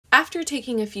after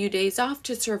taking a few days off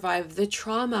to survive the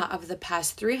trauma of the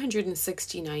past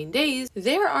 369 days,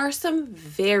 there are some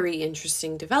very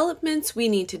interesting developments we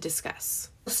need to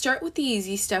discuss. We'll start with the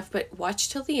easy stuff, but watch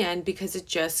till the end because it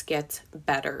just gets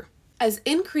better. As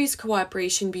increased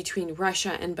cooperation between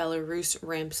Russia and Belarus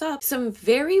ramps up, some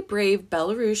very brave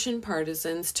Belarusian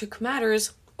partisans took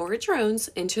matters, or drones,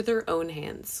 into their own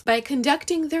hands by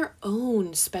conducting their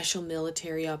own special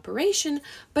military operation,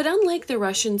 but unlike the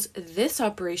Russians, this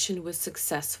operation was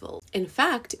successful. In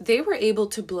fact, they were able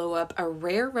to blow up a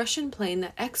rare Russian plane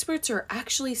that experts are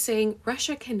actually saying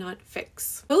Russia cannot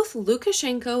fix. Both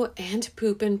Lukashenko and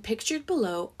Putin, pictured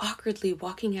below, awkwardly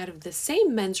walking out of the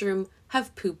same men's room,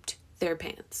 have pooped their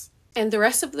pants. And the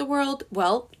rest of the world,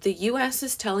 well, the US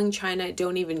is telling China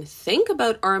don't even think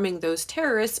about arming those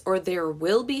terrorists or there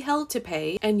will be hell to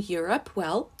pay. And Europe,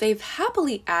 well, they've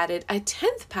happily added a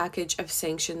 10th package of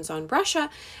sanctions on Russia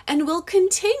and will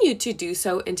continue to do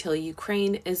so until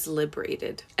Ukraine is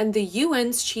liberated. And the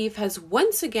UN's chief has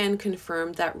once again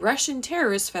confirmed that Russian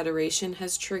Terrorist Federation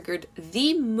has triggered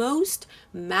the most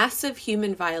massive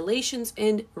human violations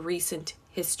in recent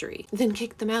history. Then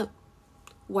kick them out.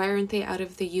 Why aren't they out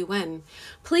of the UN?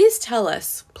 Please tell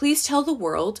us, please tell the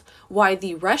world why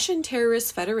the Russian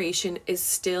Terrorist Federation is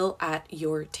still at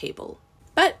your table.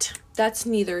 But that's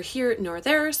neither here nor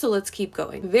there, so let's keep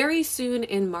going. Very soon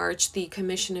in March, the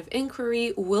Commission of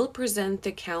Inquiry will present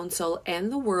the Council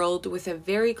and the world with a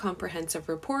very comprehensive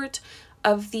report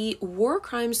of the war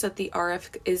crimes that the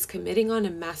RF is committing on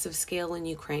a massive scale in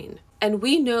Ukraine. And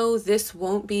we know this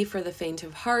won't be for the faint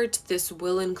of heart. This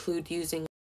will include using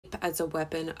as a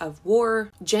weapon of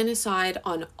war, genocide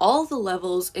on all the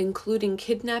levels, including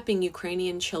kidnapping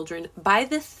Ukrainian children by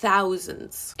the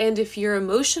thousands. And if you're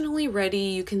emotionally ready,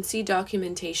 you can see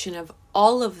documentation of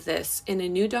all of this in a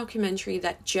new documentary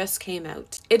that just came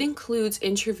out. It includes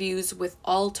interviews with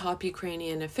all top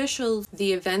Ukrainian officials,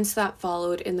 the events that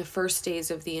followed in the first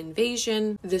days of the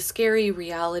invasion, the scary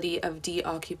reality of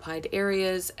deoccupied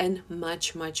areas, and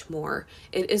much, much more.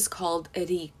 It is called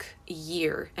Rik,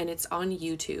 Year, and it's on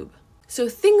YouTube. So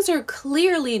things are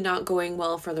clearly not going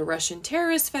well for the Russian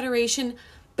Terrorist Federation,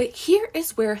 but here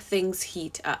is where things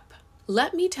heat up.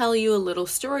 Let me tell you a little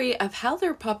story of how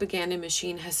their propaganda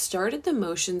machine has started the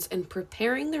motions in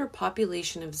preparing their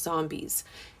population of zombies.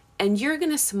 And you're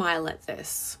gonna smile at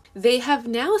this. They have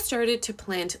now started to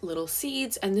plant little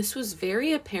seeds, and this was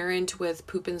very apparent with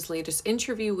Putin's latest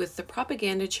interview with the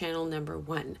propaganda channel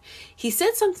 #1. He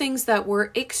said some things that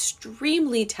were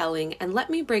extremely telling, and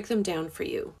let me break them down for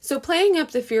you. So playing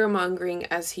up the fear-mongering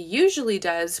as he usually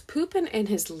does, Putin in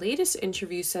his latest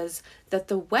interview says that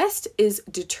the West is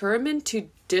determined to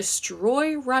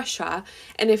destroy Russia,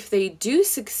 and if they do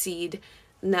succeed,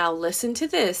 now listen to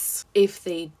this. If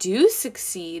they do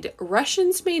succeed,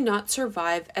 Russians may not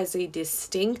survive as a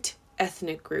distinct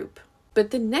ethnic group.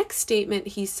 But the next statement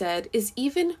he said is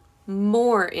even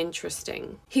more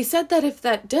interesting. He said that if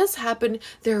that does happen,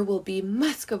 there will be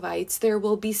Muscovites, there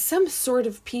will be some sort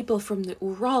of people from the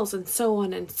Urals and so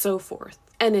on and so forth.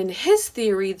 And in his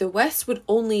theory, the West would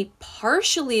only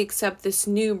partially accept this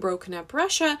new broken up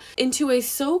Russia into a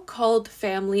so-called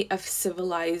family of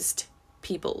civilized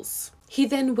peoples. He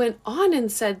then went on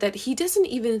and said that he doesn't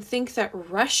even think that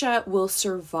Russia will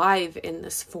survive in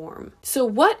this form. So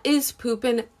what is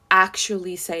Putin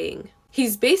actually saying?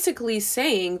 He's basically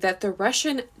saying that the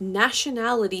Russian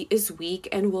nationality is weak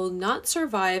and will not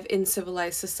survive in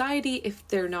civilized society if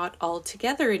they're not all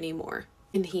together anymore.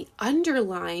 And he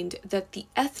underlined that the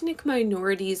ethnic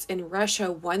minorities in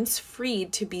Russia, once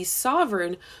freed to be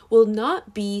sovereign, will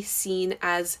not be seen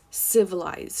as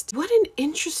civilized. What an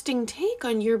interesting take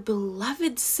on your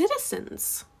beloved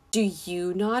citizens. Do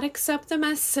you not accept them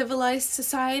as civilized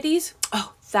societies?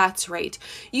 Oh, that's right.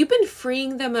 You've been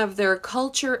freeing them of their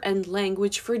culture and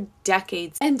language for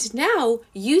decades, and now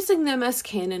using them as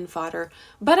cannon fodder.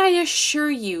 But I assure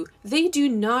you, they do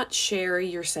not share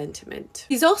your sentiment.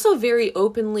 He's also very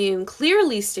openly and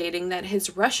clearly stating that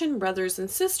his Russian brothers and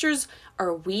sisters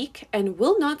are weak and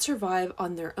will not survive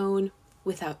on their own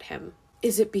without him.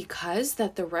 Is it because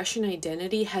that the Russian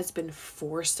identity has been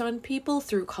forced on people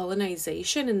through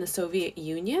colonization in the Soviet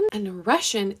Union? And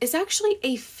Russian is actually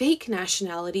a fake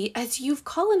nationality, as you've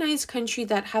colonized countries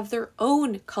that have their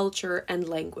own culture and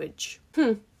language.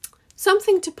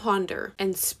 Something to ponder.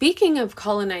 And speaking of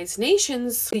colonized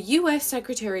nations, the US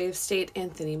Secretary of State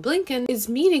Antony Blinken is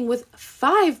meeting with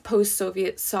 5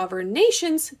 post-Soviet sovereign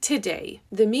nations today.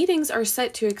 The meetings are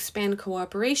set to expand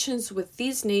cooperations with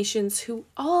these nations who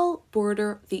all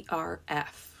border the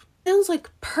RF. Sounds like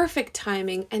perfect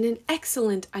timing and an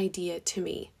excellent idea to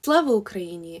me. Slava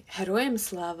Ukraini! Героям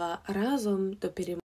слава! Разом до перемоги!